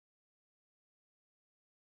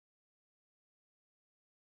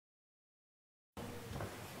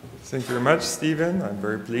Thank you very much, Stephen. I'm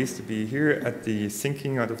very pleased to be here at the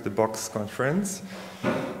Thinking Out of the Box conference.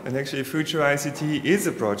 And actually, FuturICT is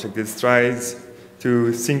a project that tries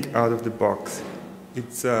to think out of the box.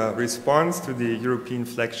 It's a response to the European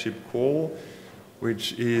flagship call,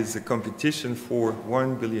 which is a competition for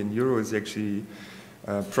 1 billion euros, actually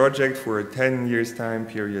a project for a 10 years time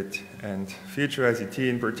period. And FuturICT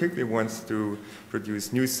in particular wants to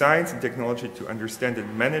produce new science and technology to understand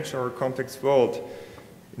and manage our complex world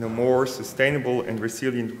in a more sustainable and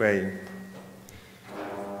resilient way.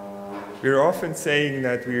 We're often saying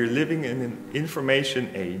that we're living in an information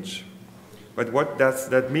age. But what does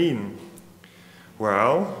that mean?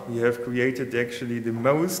 Well, we have created actually the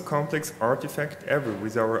most complex artifact ever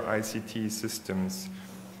with our ICT systems.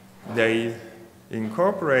 They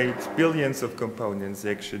incorporate billions of components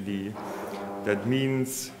actually. That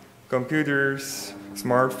means computers,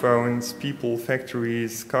 smartphones, people,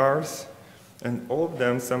 factories, cars, and all of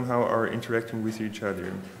them somehow are interacting with each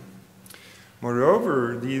other.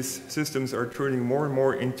 Moreover, these systems are turning more and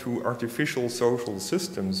more into artificial social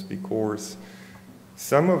systems because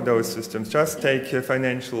some of those systems, just take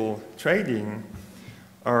financial trading,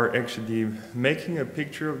 are actually making a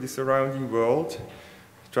picture of the surrounding world,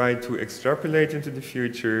 try to extrapolate into the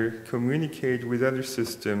future, communicate with other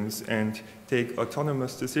systems, and take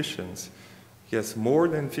autonomous decisions. Yes, more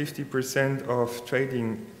than 50% of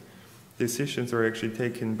trading decisions are actually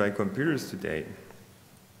taken by computers today.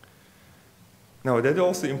 Now, that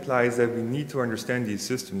also implies that we need to understand these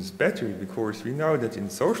systems better because we know that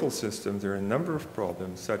in social systems there are a number of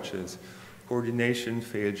problems such as coordination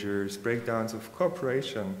failures, breakdowns of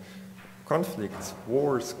cooperation, conflicts,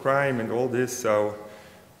 wars, crime, and all this. So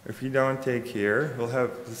if we don't take care, we'll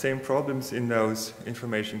have the same problems in those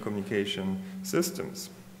information communication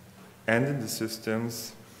systems and in the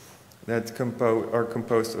systems that are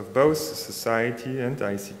composed of both society and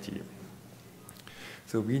ICT.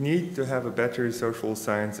 So we need to have a better social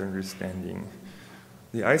science understanding.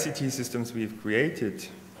 The ICT systems we've created,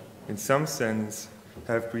 in some sense,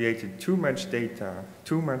 have created too much data,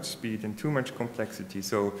 too much speed, and too much complexity.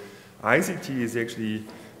 So ICT is actually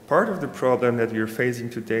part of the problem that we are facing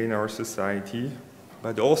today in our society,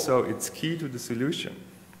 but also it's key to the solution.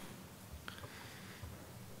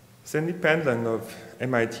 Sandy Pendleton of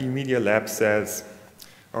MIT Media Lab says,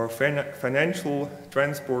 our financial,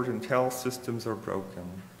 transport, and health systems are broken.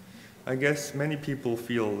 I guess many people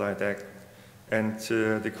feel like that. And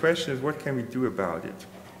the question is, what can we do about it?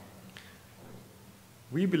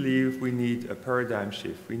 We believe we need a paradigm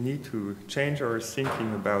shift. We need to change our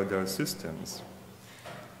thinking about those systems.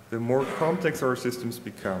 The more complex our systems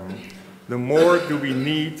become, the more do we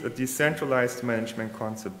need a decentralized management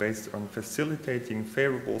concept based on facilitating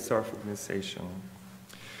favorable self-organization.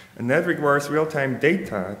 And that requires real-time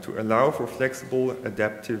data to allow for flexible,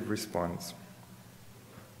 adaptive response.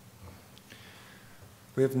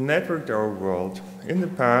 We have networked our world. In the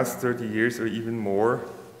past 30 years or even more,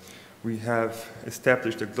 we have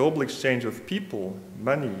established a global exchange of people,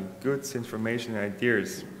 money, goods, information, and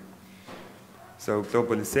ideas. So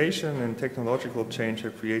globalization and technological change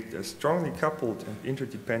have created a strongly coupled and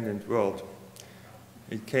interdependent world.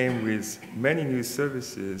 It came with many new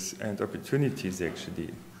services and opportunities,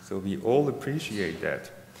 actually. So we all appreciate that.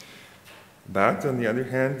 But on the other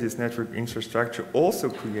hand, this network infrastructure also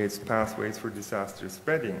creates pathways for disaster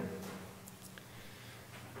spreading.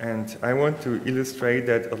 And I want to illustrate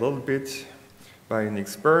that a little bit by an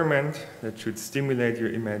experiment that should stimulate your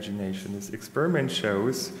imagination. This experiment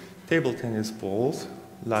shows table tennis balls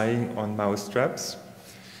lying on mouse traps,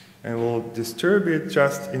 and we'll disturb it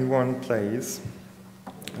just in one place.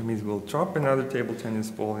 That means we'll drop another table tennis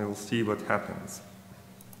ball and we'll see what happens.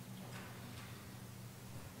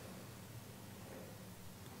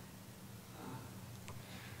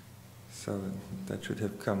 So that should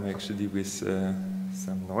have come actually with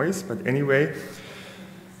some noise, but anyway.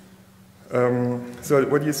 So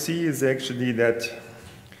what you see is actually that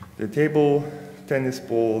the table tennis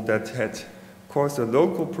ball that had caused a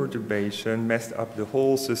local perturbation messed up the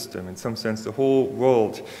whole system, in some sense the whole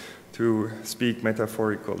world, to speak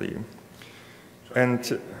metaphorically.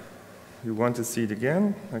 And you want to see it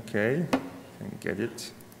again? Okay, can get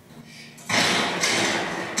it.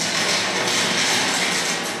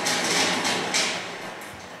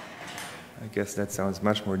 I guess that sounds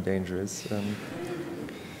much more dangerous.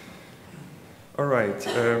 All right,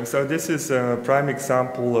 so this is a prime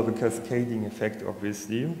example of a cascading effect,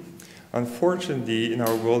 obviously. Unfortunately, in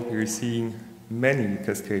our world, we are seeing many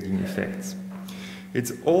cascading effects.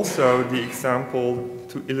 It's also the example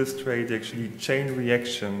to illustrate actually chain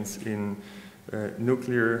reactions in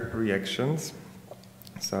nuclear reactions.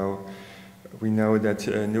 So we know that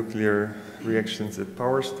nuclear reactions at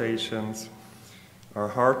power stations are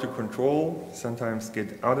hard to control, sometimes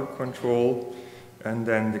get out of control, and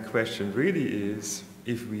then the question really is,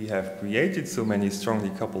 if we have created so many strongly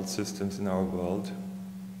coupled systems in our world,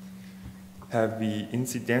 have we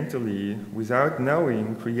incidentally, without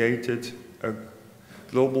knowing, created a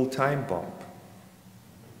global time bomb?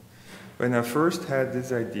 When I first had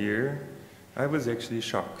this idea, I was actually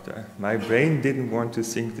shocked. My brain didn't want to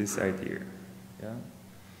think this idea. Yeah?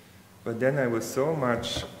 But then I was so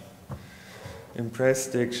much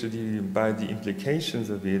impressed actually by the implications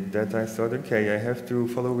of it that I thought, okay, I have to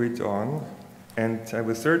follow it on. And I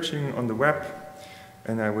was searching on the web,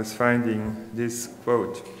 and I was finding this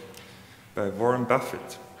quote by Warren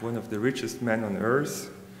Buffett, one of the richest men on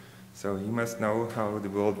earth. So he must know how the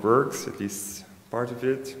world works, at least part of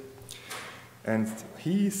it. And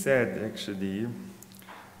he said, actually,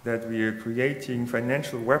 that we are creating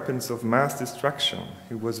financial weapons of mass destruction.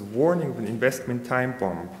 He was warning of an investment time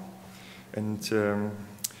bomb. And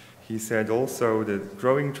he said also that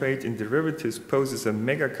growing trade in derivatives poses a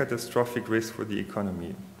mega catastrophic risk for the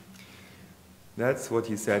economy. That's what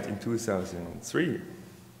he said in 2003.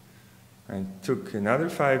 And it took another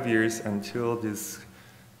 5 years until this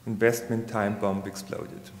investment time bomb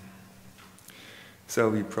exploded. So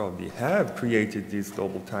we probably have created these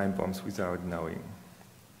global time bombs without knowing.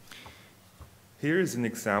 Here is an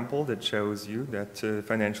example that shows you that the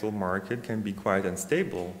financial market can be quite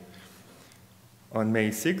unstable. On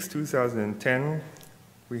May 6, 2010,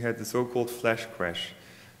 we had the so-called flash crash.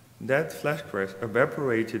 That flash crash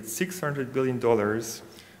evaporated $600 billion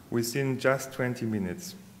within just 20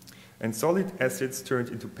 minutes. And solid assets turned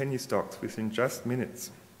into penny stocks within just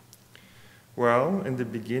minutes. Well, in the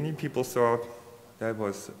beginning, people thought that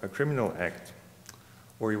was a criminal act,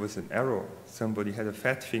 or it was an error. Somebody had a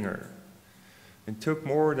fat finger. It took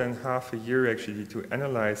more than half a year, actually, to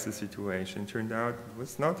analyze the situation. It turned out it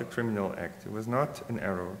was not a criminal act. It was not an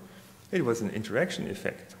error. It was an interaction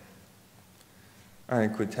effect.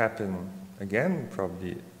 And it could happen again,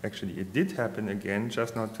 probably. Actually, it did happen again,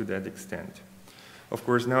 just not to that extent. Of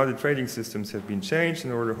course, now the trading systems have been changed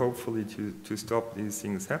in order, hopefully, to stop these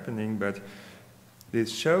things happening, but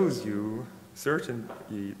this shows you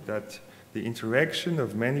certainly that the interaction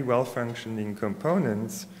of many well-functioning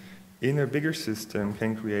components in a bigger system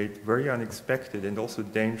can create very unexpected and also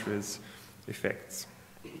dangerous effects.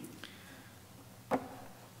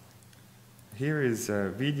 Here is a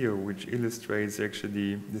video which illustrates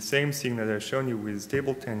actually the same thing that I've shown you with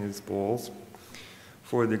table tennis balls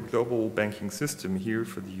for the global banking system here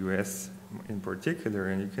for the US in particular.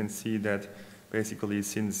 And you can see that basically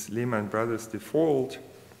since Lehman Brothers default,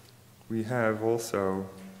 we have also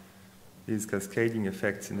these cascading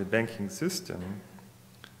effects in the banking system,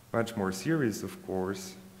 much more serious, of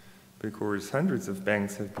course, because hundreds of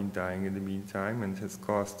banks have been dying in the meantime and has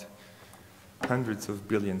caused hundreds of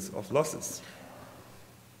billions of losses.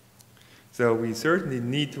 So we certainly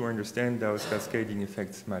need to understand those cascading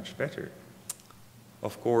effects much better.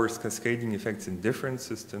 Of course, cascading effects in different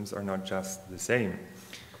systems are not just the same.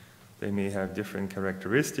 They may have different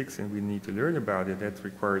characteristics, and we need to learn about it. That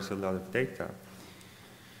requires a lot of data.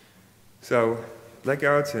 So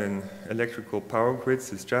blackouts in electrical power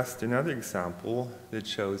grids is just another example that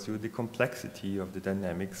shows you the complexity of the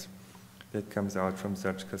dynamics that comes out from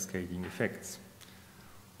such cascading effects,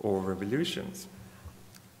 or revolutions.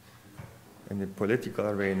 In the political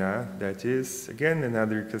arena, that is, again,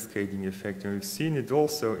 another cascading effect, and we've seen it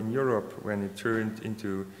also in Europe when it turned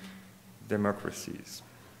into democracies.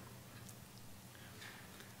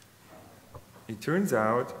 It turns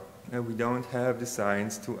out that we don't have the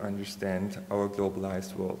science to understand our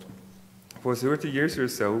globalized world. For 30 years or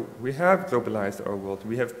so, we have globalized our world.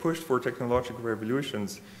 We have pushed for technological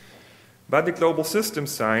revolutions, but the global system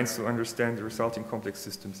science to understand the resulting complex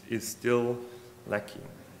systems is still lacking.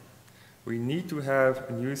 We need to have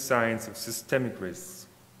a new science of systemic risks.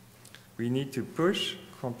 We need to push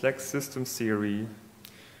complex system theory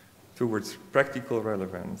towards practical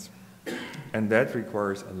relevance. And that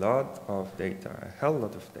requires a lot of data, a hell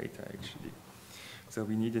lot of data, actually. So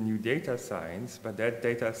we need a new data science, but that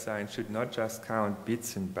data science should not just count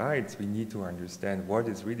bits and bytes. We need to understand what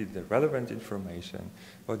is really the relevant information,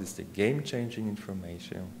 what is the game-changing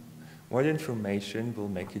information, what information will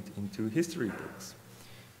make it into history books,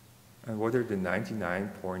 and what are the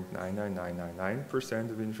 99.99999%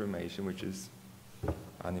 of information which is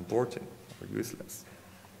unimportant or useless.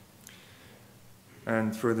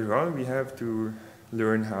 And further on, we have to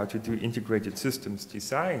learn how to do integrated systems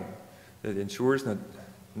design that ensures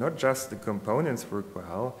not just the components work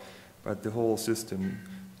well, but the whole system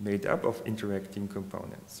made up of interacting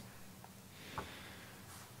components.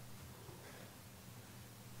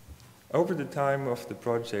 over the time of the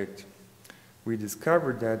project, we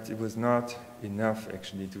discovered that it was not enough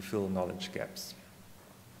actually to fill knowledge gaps.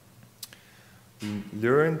 We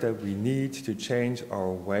learned that we need to change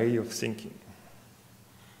our way of thinking.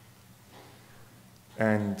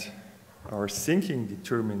 And our thinking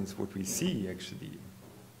determines what we see, actually.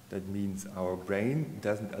 That means our brain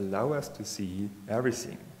doesn't allow us to see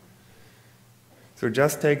everything. So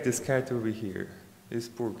just take this cat over here. This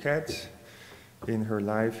poor cat in her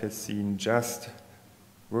life has seen just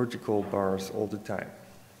vertical bars all the time.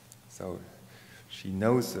 So she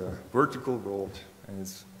knows the vertical world and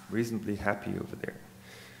is reasonably happy over there.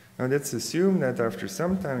 Now let's assume that after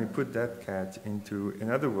some time we put that cat into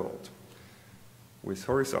another world with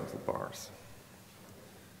horizontal bars.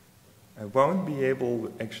 I won't be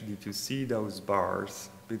able actually to see those bars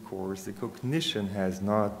because the cognition has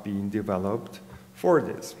not been developed for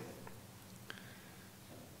this.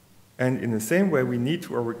 And in the same way, we need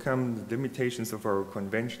to overcome the limitations of our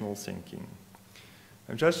conventional thinking.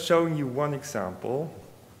 I'm just showing you one example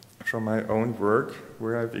from my own work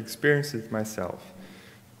where I've experienced it myself.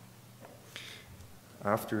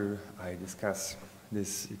 After I discuss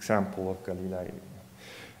this example of Galilei.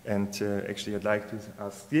 And actually, I'd like to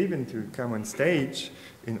ask Stephen to come on stage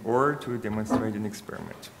in order to demonstrate an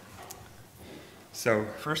experiment. So,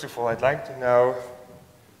 first of all, I'd like to know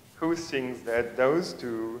who thinks that those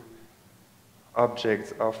two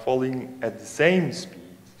objects are falling at the same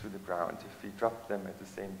speed to the ground if we drop them at the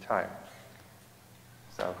same time.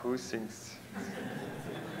 So, who thinks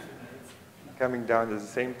coming down at the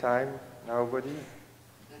same time? Nobody?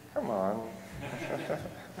 Come on.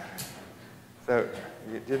 So,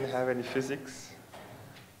 you didn't have any physics?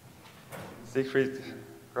 Siegfried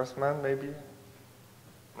Grossman, maybe?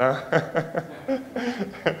 No?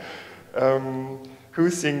 Who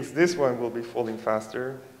thinks this one will be falling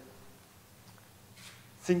faster?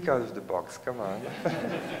 Think out of the box, come on.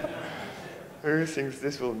 Who thinks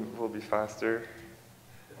this will be faster?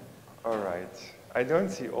 All right. I don't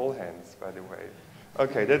see all hands, by the way.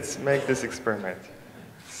 Okay, let's make this experiment.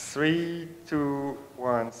 3, 2,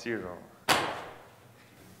 1, 0.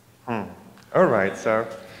 All right, so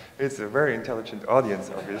it's a very intelligent audience,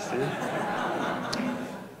 obviously.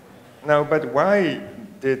 Now, but why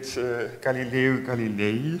did Galileo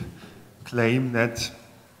Galilei claim that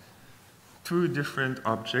two different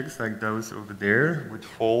objects like those over there would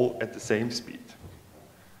fall at the same speed?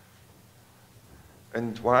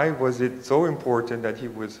 And why was it so important that he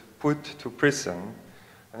was put to prison?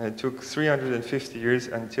 And it took 350 years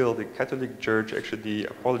until the Catholic Church actually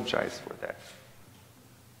apologized for that.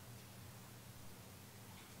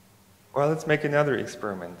 Well, let's make another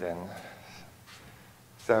experiment then.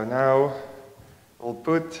 So now we'll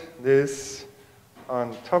put this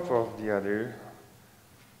on top of the other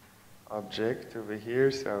object over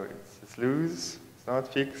here, so it's loose, it's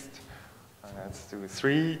not fixed. Let's do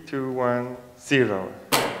 3, 2, 1, 0.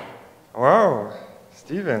 Wow,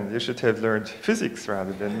 Stephen, you should have learned physics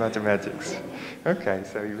rather than mathematics. Okay,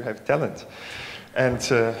 so you have talent. And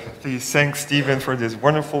please thank Stephen for this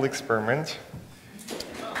wonderful experiment.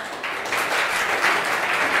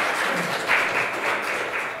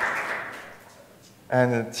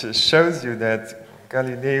 And it shows you that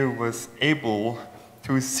Galileo was able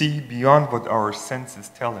to see beyond what our senses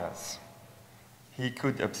tell us. He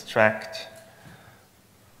could abstract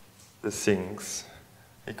the things.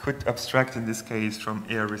 He could abstract, in this case, from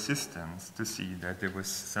air resistance to see that there was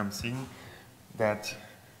something that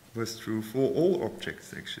was true for all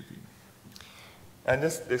objects, actually. And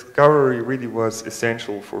this discovery really was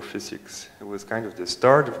essential for physics. It was kind of the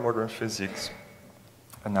start of modern physics.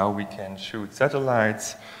 And now we can shoot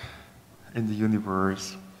satellites in the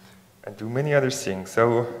universe and do many other things.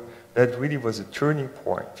 So that really was a turning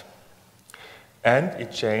point. And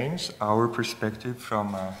it changed our perspective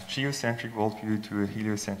from a geocentric worldview to a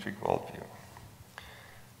heliocentric worldview.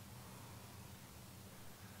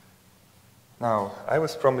 Now, I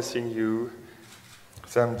was promising you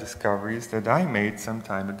some discoveries that I made some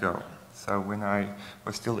time ago. So when I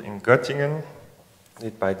was still in Göttingen,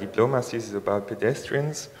 did my diploma thesis about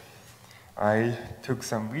pedestrians, I took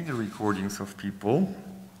some video recordings of people.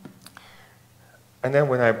 And then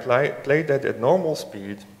when I played that at normal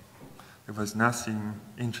speed, there was nothing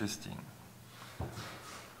interesting.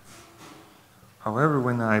 However,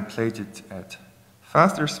 when I played it at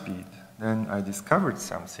faster speed, then I discovered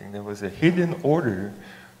something. There was a hidden order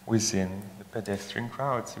within the pedestrian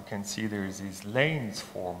crowds. You can see there's these lanes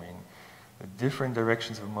forming. The different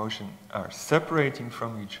directions of motion are separating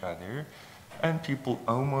from each other, and people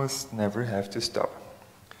almost never have to stop.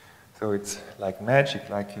 So it's like magic,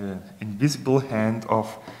 like an invisible hand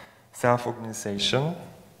of self-organization.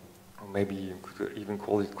 maybe you could even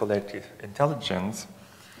call it collective intelligence,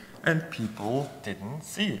 and people didn't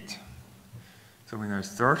see it. So when I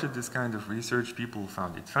started this kind of research, people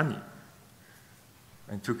found it funny.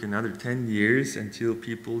 It took another 10 years until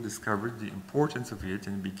people discovered the importance of it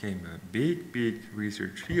and it became a big, big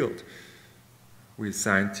research field with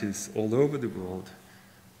scientists all over the world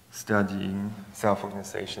studying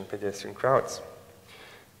self-organization pedestrian crowds.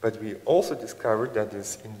 But we also discovered that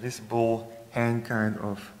this invisible hand kind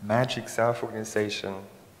of magic self-organization,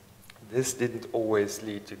 this didn't always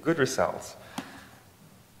lead to good results.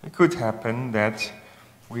 It could happen that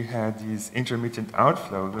we had these intermittent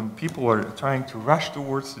outflow when people are trying to rush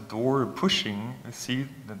towards the door, pushing, you see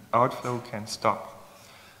that outflow can stop.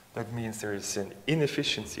 That means there is an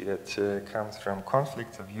inefficiency that comes from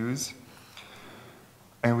conflicts of use.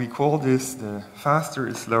 And we call this the faster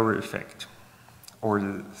is slower effect, or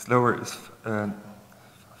the slower is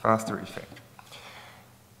faster effect.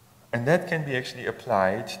 And that can be actually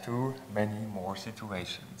applied to many more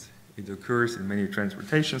situations. It occurs in many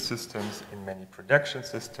transportation systems, in many production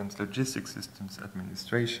systems, logistics systems,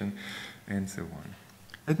 administration, and so on.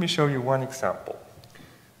 Let me show you one example.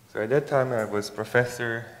 So at that time I was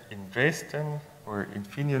professor in Dresden, where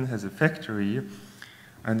Infineon has a factory,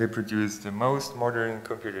 and they produce the most modern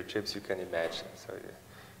computer chips you can imagine. So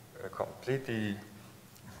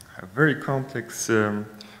a very complex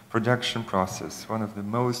production process, one of the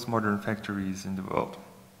most modern factories in the world.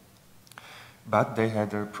 But they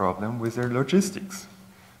had a problem with their logistics.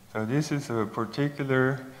 So this is a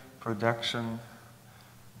particular production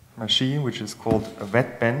machine which is called a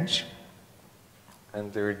wet bench.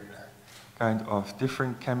 And there are kind of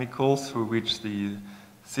different chemicals through which the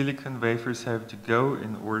silicon wafers have to go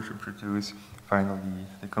in order to produce finally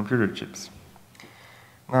the computer chips.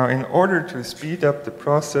 Now, in order to speed up the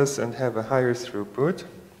process and have a higher throughput,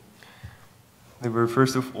 they were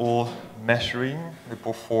first of all measuring the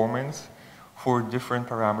performance for different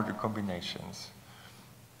parameter combinations.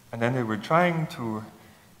 And then they were trying to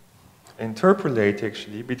interpolate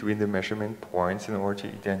actually between the measurement points in order to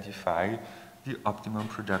identify the optimum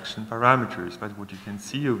production parameters. But what you can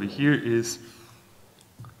see over here is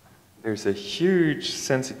there's a huge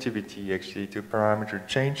sensitivity actually to parameter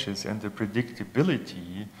changes, and the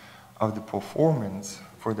predictability of the performance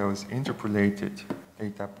for those interpolated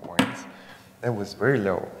data points, that was very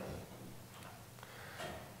low.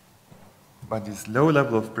 But this low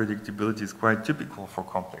level of predictability is quite typical for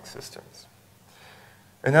complex systems.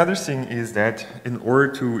 Another thing is that in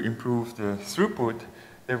order to improve the throughput,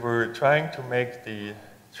 they were trying to make the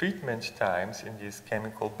treatment times in these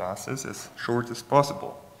chemical baths as short as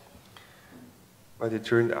possible. But it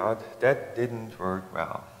turned out that didn't work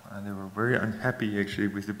well, and they were very unhappy actually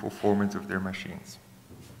with the performance of their machines.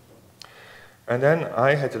 And then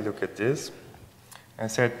I had to look at this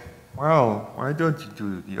and said, well, why don't you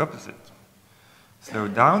do the opposite? Slow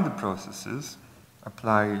down the processes,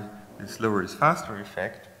 apply the slower is faster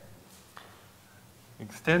effect,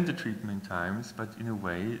 extend the treatment times, but in a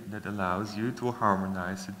way that allows you to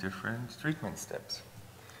harmonize the different treatment steps.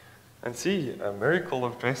 And see, a miracle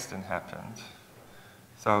of Dresden happened.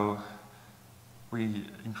 So we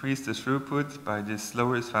increased the throughput by this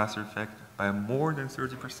slower is faster effect by more than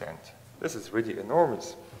 30%. This is really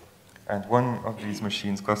enormous. And one of these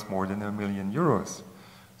machines costs more than €1 million.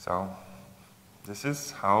 So this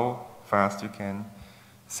is how fast you can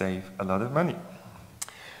save a lot of money.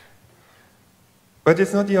 But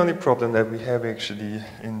it's not the only problem that we have actually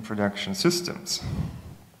in production systems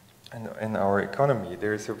and in our economy.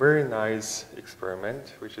 There's a very nice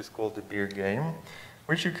experiment which is called the beer game,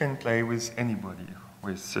 which you can play with anybody,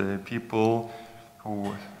 with people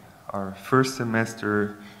who are first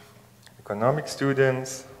semester economics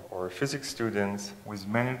students or physics students, with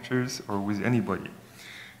managers or with anybody.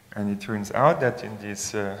 And it turns out that in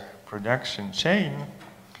this production chain,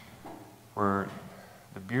 where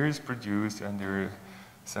the beer is produced and there are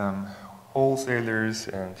some wholesalers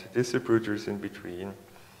and distributors in between,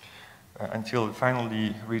 until it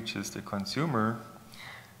finally reaches the consumer,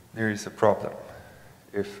 there is a problem.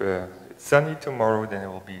 If it's sunny tomorrow, then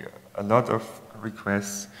there will be a lot of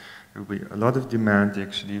requests, there will be a lot of demand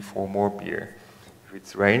actually for more beer. If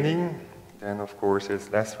it's raining, then of course there's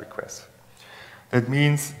less requests. That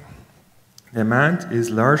means demand is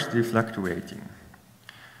largely fluctuating.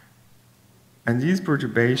 And these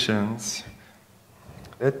perturbations,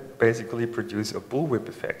 that basically produce a bullwhip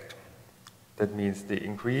effect. That means they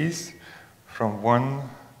increase from one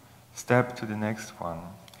step to the next one.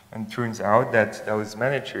 And it turns out that those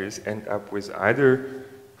managers end up with either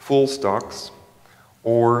full stocks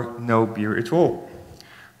or no beer at all.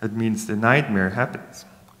 That means the nightmare happens.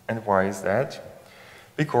 And why is that?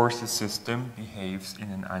 because the system behaves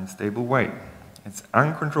in an unstable way. It's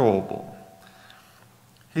uncontrollable.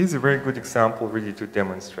 Here's a very good example really to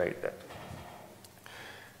demonstrate that.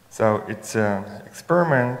 So it's an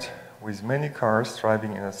experiment with many cars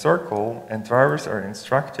driving in a circle, and drivers are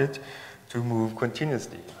instructed to move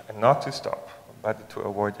continuously and not to stop, but to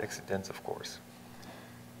avoid accidents, of course.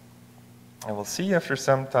 And we'll see after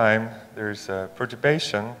some time there's a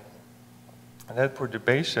perturbation, and that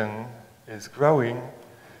perturbation is growing,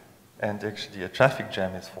 and actually a traffic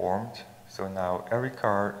jam is formed. So now every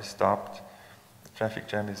car is stopped, the traffic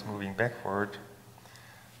jam is moving backward.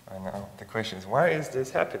 And now the question is, why is this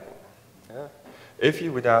happening? Yeah. If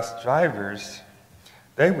you would ask drivers,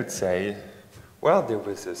 they would say, well, there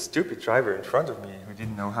was a stupid driver in front of me who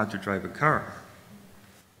didn't know how to drive a car.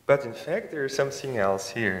 But in fact, there is something else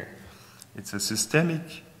here. It's a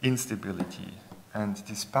systemic instability. And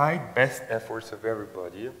despite best efforts of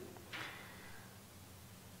everybody,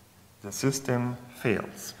 the system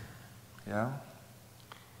fails. Yeah?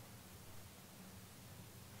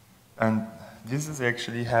 And this is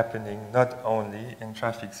actually happening not only in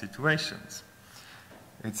traffic situations.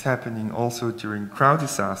 It's happening also during crowd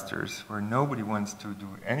disasters, where nobody wants to do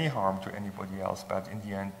any harm to anybody else, but in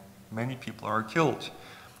the end, many people are killed,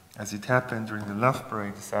 as it happened during the Love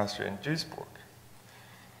Parade disaster in Duisburg.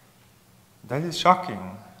 That is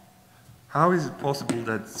shocking. How is it possible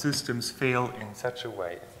that systems fail in such a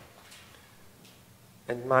way?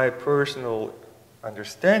 And my personal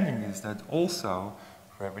understanding is that also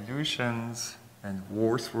revolutions and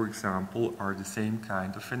wars, for example, are the same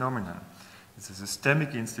kind of phenomenon. It's a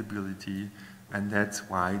systemic instability, and that's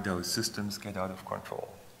why those systems get out of control.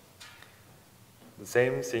 The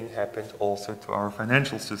same thing happened also to our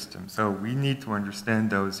financial system, so we need to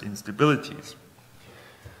understand those instabilities.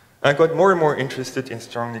 I got more and more interested in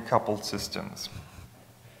strongly coupled systems.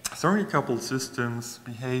 Strongly coupled systems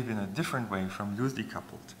behave in a different way from loosely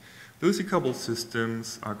coupled. Loosely coupled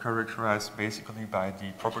systems are characterized basically by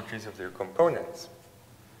the properties of their components.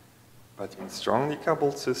 But in strongly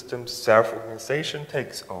coupled systems, self-organization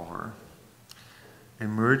takes over.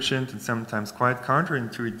 Emergent and sometimes quite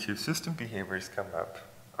counterintuitive system behaviors come up.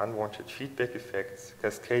 Unwanted feedback effects,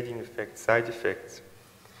 cascading effects, side effects.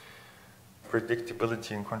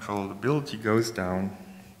 Predictability and controllability goes down.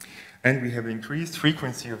 And we have increased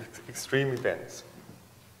frequency of extreme events.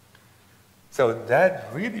 So that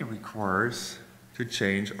really requires to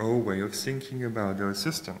change our way of thinking about those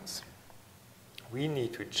systems. We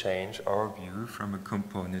need to change our view from a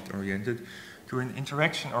component-oriented to an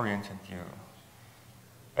interaction-oriented view.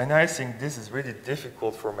 And I think this is really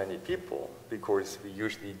difficult for many people because we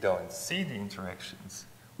usually don't see the interactions.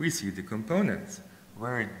 We see the components.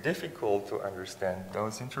 Very difficult to understand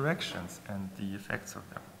those interactions and the effects of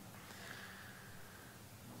them.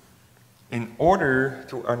 In order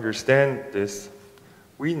to understand this,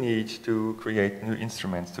 we need to create new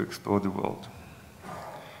instruments to explore the world.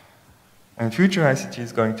 And FuturICT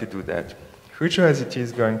is going to do that. FuturICT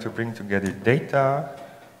is going to bring together data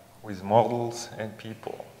with models and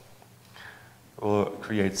people. We'll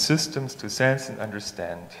create systems to sense and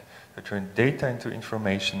understand, to turn data into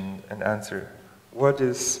information and answer what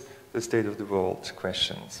is the state of the world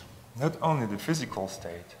questions. Not only the physical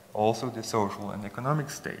state, also the social and economic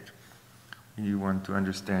state. You want to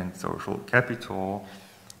understand social capital,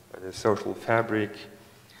 the social fabric,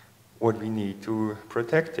 what we need to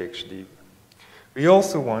protect actually. We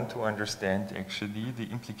also want to understand actually the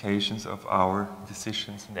implications of our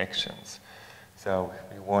decisions and actions. So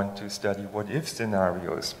we want to study what-if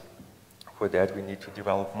scenarios. For that we need to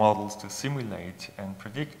develop models to simulate and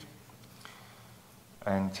predict.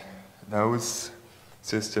 And those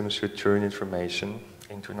systems should turn information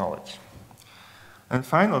into knowledge. And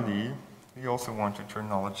finally, we also want to turn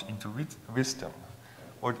knowledge into wisdom.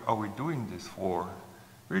 What are we doing this for?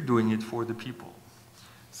 We're doing it for the people.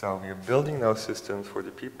 So we are building those systems for the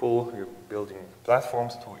people. We're building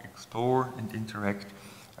platforms to explore and interact.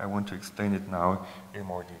 I want to explain it now in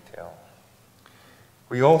more detail.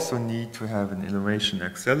 We also need to have an innovation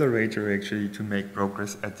accelerator actually to make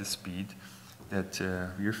progress at the speed that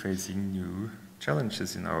we are facing new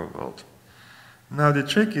challenges in our world. Now the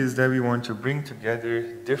trick is that we want to bring together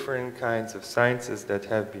different kinds of sciences that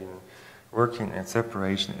have been working in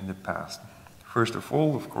separation in the past. First of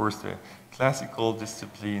all, of course, the classical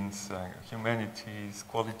disciplines, humanities,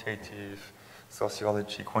 qualitative,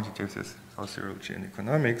 sociology, quantitative sociology, and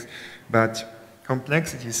economics, but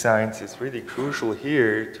complexity science is really crucial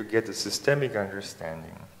here to get a systemic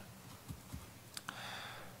understanding.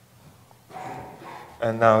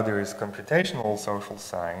 And now there is computational social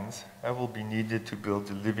science that will be needed to build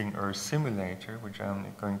the living Earth simulator, which I'm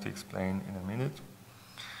going to explain in a minute.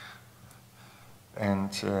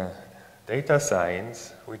 And data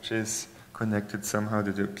science, which is connected somehow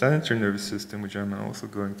to the planetary nervous system, which I'm also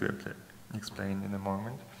going to explain in a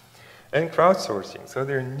moment, and crowdsourcing. So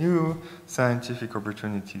there are new scientific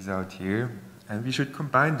opportunities out here, and we should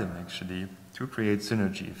combine them actually to create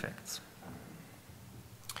synergy effects.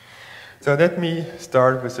 So let me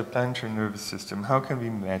start with the planetary nervous system. How can we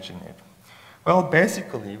imagine it? Well,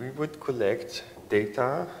 basically, we would collect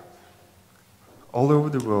data all over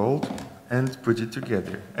the world and put it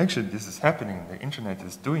together. Actually, this is happening. The internet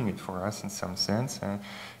is doing it for us in some sense. And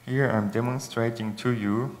here I'm demonstrating to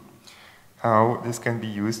you how this can be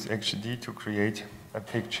used actually to create a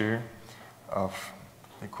picture of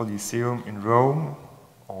the Colosseum in Rome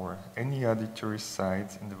or any other tourist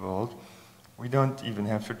site in the world. We don't even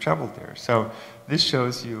have to travel there. So this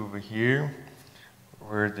shows you over here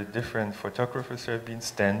where the different photographers have been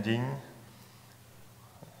standing,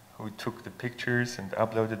 who took the pictures and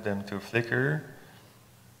uploaded them to Flickr.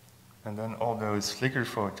 And then all those Flickr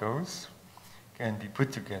photos can be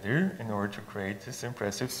put together in order to create this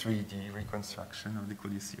impressive 3D reconstruction of the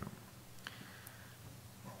Colosseum.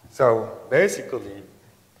 So basically,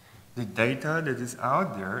 the data that is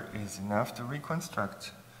out there is enough to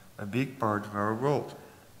reconstruct a big part of our world.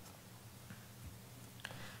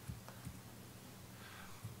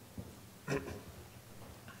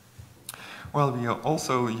 Well, we are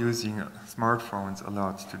also using smartphones a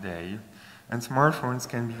lot today, and smartphones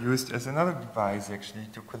can be used as another device actually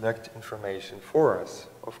to collect information for us.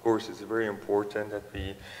 Of course, it's very important that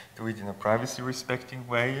we do it in a privacy-respecting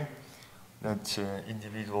way, that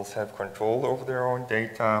individuals have control over their own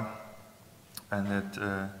data, and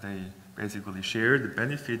that they basically share the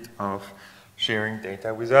benefit of sharing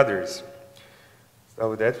data with others.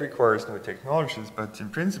 So that requires new technologies, but in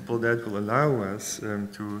principle that will allow us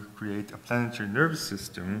to create a planetary nervous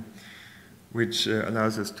system which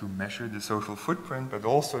allows us to measure the social footprint, but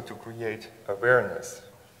also to create awareness.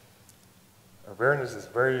 Awareness is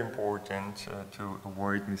very important to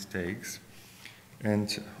avoid mistakes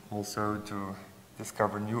and also to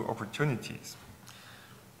discover new opportunities.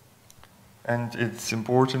 And it's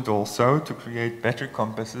important also to create better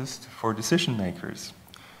compasses for decision makers.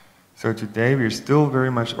 So today we're still very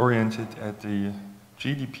much oriented at the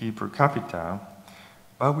GDP per capita,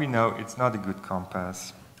 but we know it's not a good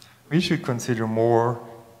compass. We should consider more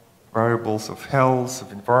variables of health,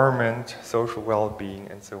 of environment, social well-being,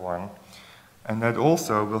 and so on. And that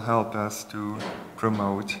also will help us to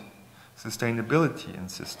promote sustainability in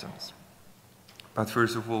systems. But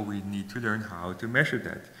first of all, we need to learn how to measure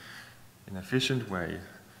that in an efficient way,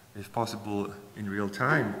 if possible in real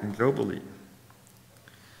time and globally.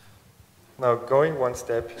 Now, going one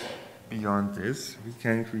step beyond this, we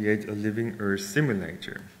can create a living Earth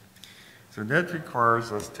simulator. So that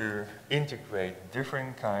requires us to integrate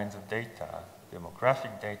different kinds of data,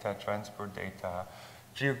 demographic data, transport data,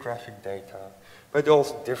 geographic data, but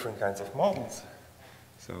also different kinds of models.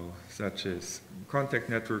 So, such as contact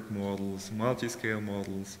network models, multi-scale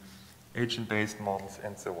models, agent-based models,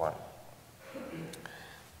 and so on.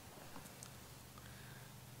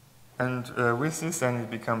 And with this, then it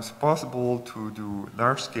becomes possible to do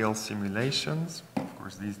large-scale simulations. Of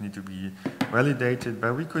course, these need to be validated,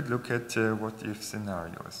 but we could look at what-if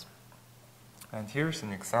scenarios. And here's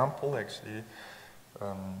an example, actually.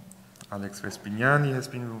 Alex Vespignani has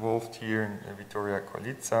been involved here, and Vittoria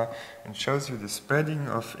Colizza, and shows you the spreading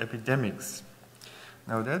of epidemics.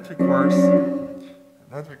 Now, that requires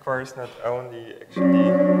not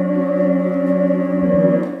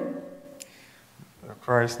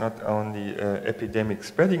only epidemic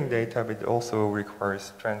spreading data, but it also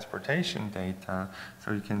requires transportation data.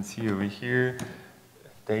 So you can see over here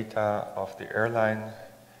data of the airline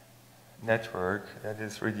network that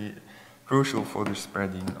is really crucial for the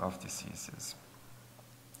spreading of diseases.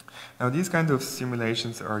 Now, these kind of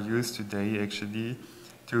simulations are used today actually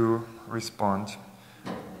to respond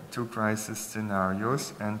to crisis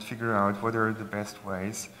scenarios and figure out what are the best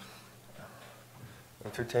ways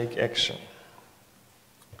to take action.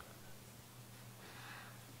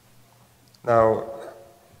 Now,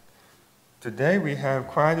 today we have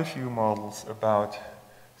quite a few models about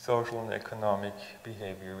social and economic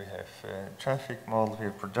behavior. We have traffic models, we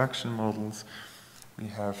have production models, we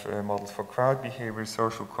have models for crowd behavior,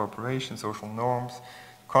 social cooperation, social norms,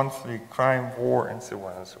 conflict, crime, war, and so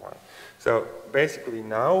on and so on. So basically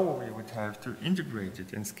now we would have to integrate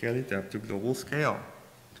it and scale it up to global scale.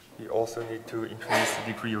 We also need to increase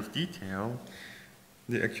the degree of detail,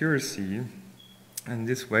 the accuracy, and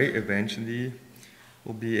this way eventually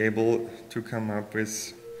we'll be able to come up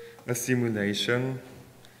with a simulation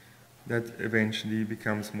that eventually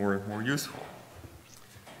becomes more and more useful.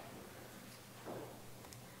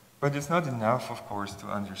 But it's not enough, of course, to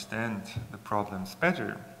understand the problems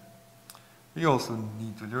better. We also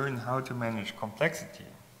need to learn how to manage complexity.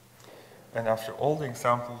 And after all the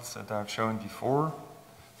examples that I've shown before,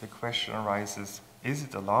 the question arises, is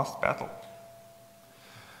it a lost battle?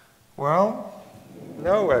 Well,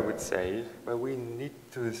 no, I would say, but we need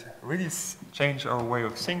to really change our way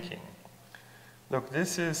of thinking. Look,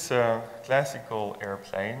 this is a classical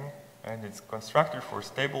airplane, and it's constructed for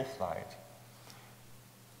stable flight.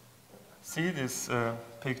 See this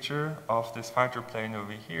picture of this fighter plane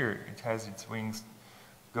over here. It has its wings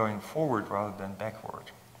going forward rather than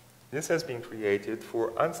backward. This has been created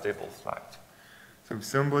for unstable flight. So if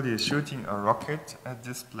somebody is shooting a rocket at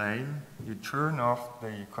this plane, you turn off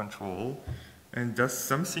the control and does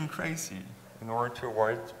something crazy in order to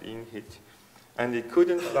avoid being hit. And it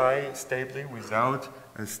couldn't fly stably without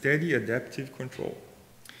a steady adaptive control.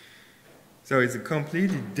 So it's a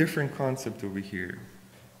completely different concept over here.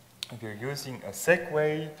 If you're using a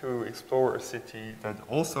Segway to explore a city that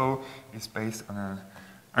also is based on an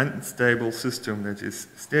unstable system that is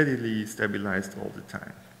steadily stabilized all the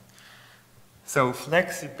time. So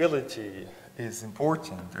flexibility is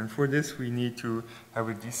important, and for this we need to have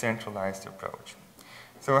a decentralized approach.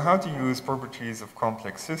 So how to use properties of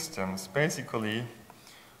complex systems? Basically,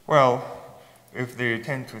 well, if they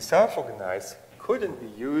tend to self-organize, couldn't we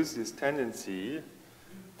use this tendency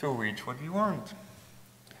to reach what we want,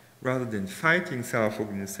 rather than fighting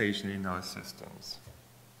self-organization in our systems?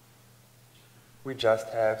 We just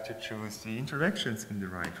have to choose the interactions in the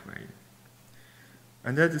right way.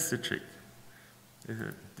 And that is the trick.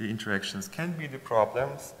 The interactions can be the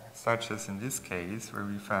problems, such as in this case, where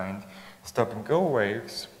we find stop-and-go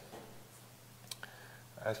waves.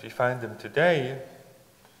 As we find them today,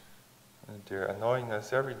 they're annoying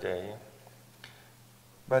us every day.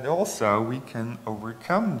 But also, we can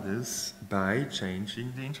overcome this by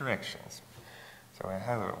changing the interactions. So I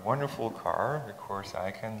have a wonderful car. Of course,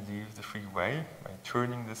 I can leave the freeway by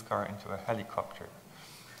turning this car into a helicopter.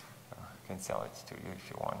 I can sell it to you if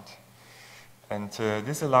you want. And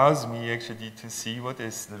this allows me actually to see what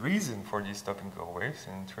is the reason for these stop-and-go waves.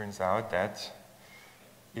 And it turns out that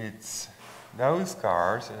it's those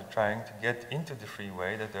cars that are trying to get into the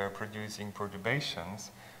freeway that are producing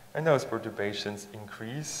perturbations. And those perturbations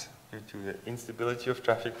increase due to the instability of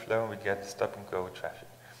traffic flow, and we get stop-and-go traffic.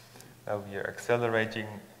 Now we are accelerating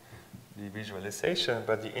the visualization,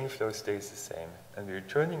 but the inflow stays the same. And we're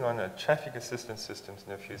turning on a traffic assistance system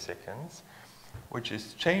in a few seconds, which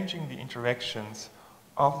is changing the interactions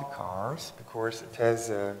of the cars, because it has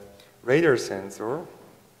a radar sensor.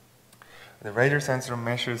 The radar sensor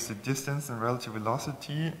measures the distance and relative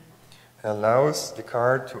velocity and allows the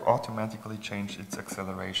car to automatically change its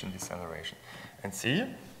acceleration, deceleration. And see,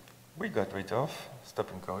 we got rid of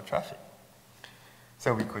stop-and-go traffic.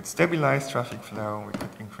 So we could stabilize traffic flow, we could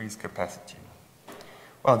increase capacity.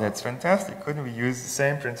 Well, that's fantastic. Couldn't we use the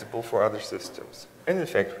same principle for other systems? And in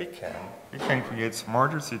fact, we can. We can create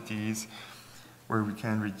smarter cities where we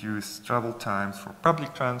can reduce travel times for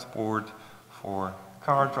public transport, for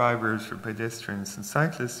car drivers, for pedestrians and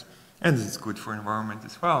cyclists, and this is good for environment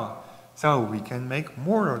as well. So we can make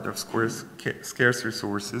more out of scarce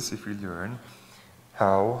resources if we learn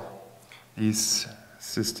how these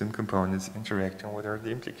system components interact and what are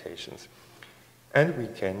the implications. And we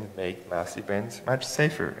can make mass events much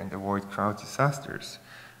safer and avoid crowd disasters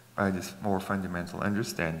by this more fundamental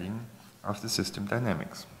understanding of the system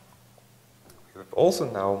dynamics. We have also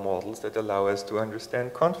now models that allow us to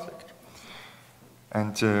understand conflict.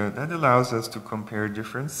 And that allows us to compare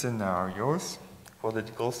different scenarios,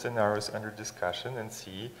 political scenarios under discussion, and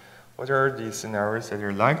see what are the scenarios that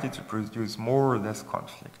are likely to produce more or less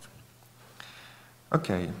conflict.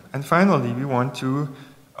 Okay, and finally, we want to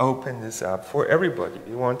open this up for everybody.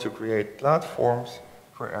 We want to create platforms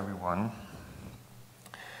for everyone.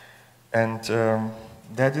 And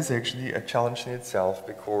that is actually a challenge in itself,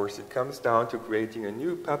 because it comes down to creating a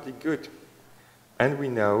new public good. And we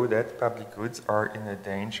know that public goods are in a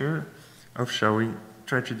danger of showing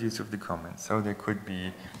tragedies of the commons. So there could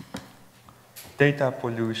be data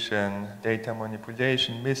pollution, data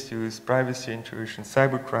manipulation, misuse, privacy intrusion,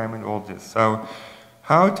 cybercrime, and all this. So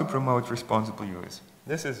how to promote responsible use?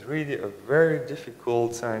 This is really a very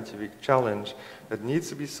difficult scientific challenge that needs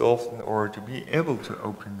to be solved in order to be able to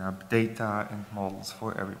open up data and models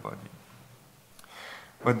for everybody.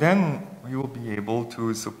 But then we will be able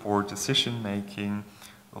to support decision making,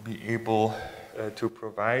 we'll be able to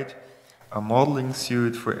provide a modeling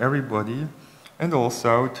suite for everybody, and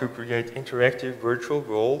also to create interactive virtual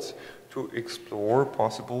worlds to explore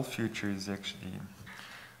possible futures actually.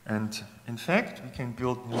 And in fact, we can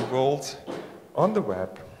build new worlds on the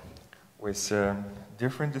web with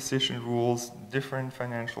different decision rules, different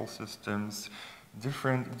financial systems,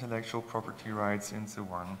 different intellectual property rights, and so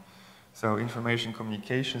on. So information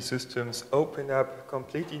communication systems open up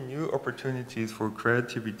completely new opportunities for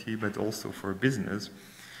creativity, but also for business.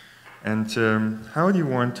 And how do you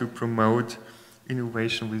want to promote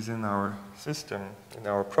innovation within our system, in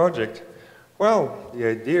our project? Well, the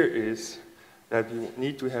idea is that we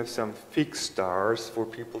need to have some fixed stars for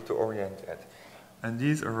people to orient at. And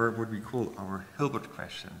these are what we call our Hilbert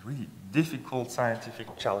questions, really difficult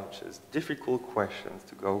scientific challenges, difficult questions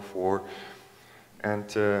to go for. And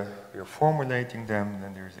we are formulating them,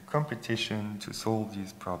 and there's a competition to solve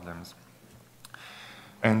these problems.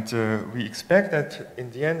 And we expect that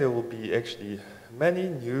in the end there will be actually many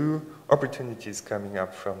new opportunities coming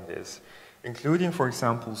up from this, including, for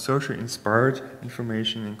example, social-inspired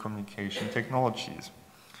information and communication technologies.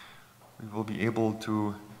 We will be able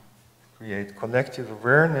to create collective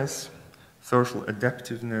awareness, social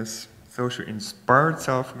adaptiveness, social-inspired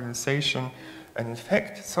self-organization, and in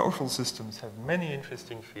fact, social systems have many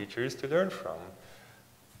interesting features to learn from.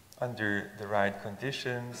 Under the right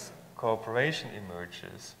conditions, cooperation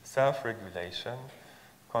emerges, self-regulation,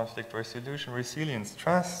 conflict resolution, resilience,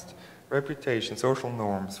 trust, reputation, social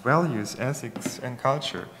norms, values, ethics, and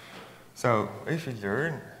culture. So if we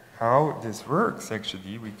learn how this works,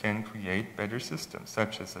 actually, we can create better systems,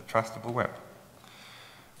 such as a trustable web.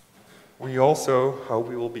 We also, how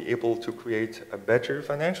we will be able to create a better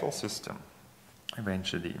financial system,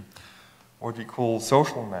 eventually. What we call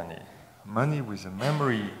social money, money with a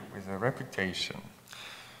memory, with a reputation.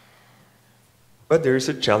 But there is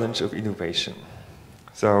a challenge of innovation.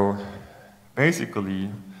 So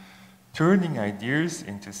basically, turning ideas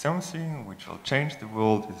into something which will change the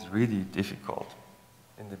world is really difficult.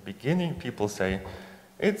 In the beginning, people say,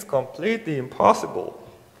 it's completely impossible.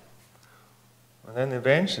 And then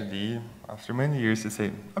eventually, after many years, they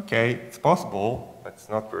say, okay, it's possible, but it's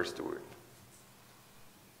not worth doing.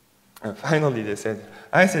 And finally, they said,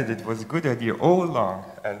 I said it was a good idea all along,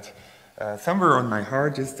 and somewhere on my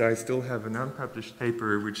hard disk, I still have an unpublished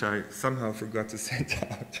paper which I somehow forgot to send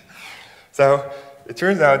out. So it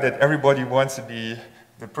turns out that everybody wants to be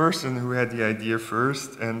the person who had the idea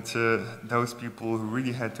first, and those people who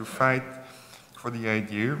really had to fight for the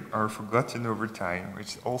idea are forgotten over time,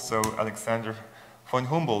 which also Alexander von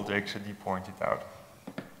Humboldt actually pointed out.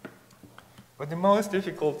 But the most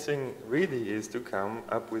difficult thing really is to come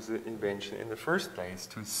up with the invention in the first place,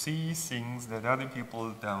 to see things that other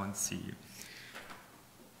people don't see.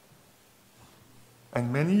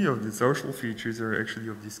 And many of the social features are actually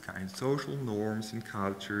of this kind. Social norms and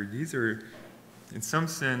culture, these are, in some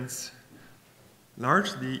sense,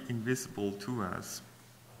 largely invisible to us.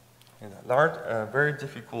 And very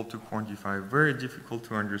difficult to quantify, very difficult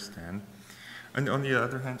to understand. And on the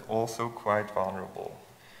other hand, also quite vulnerable.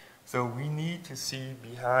 So we need to see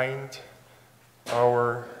behind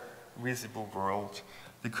our visible world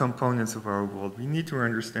the components of our world. We need to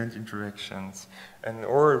understand interactions. And in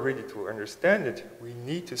order really to understand it, we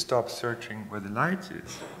need to stop searching where the light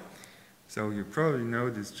is. So you probably know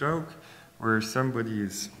this joke where somebody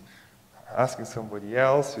is asking somebody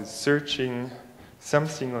else who's searching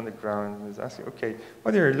something on the ground and is asking, okay,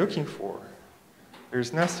 what are you looking for?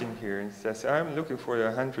 There's nothing here. And he says, I'm looking for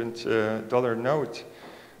a $100 note.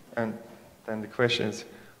 And then the question is,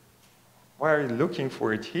 why are you looking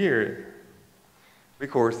for it here?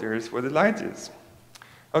 Because there is where the light is.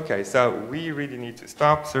 Okay, so we really need to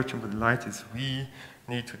stop searching where the light is. We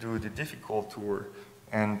need to do the difficult tour.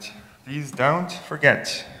 And please don't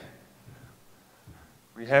forget,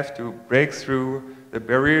 we have to break through the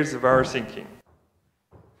barriers of our thinking.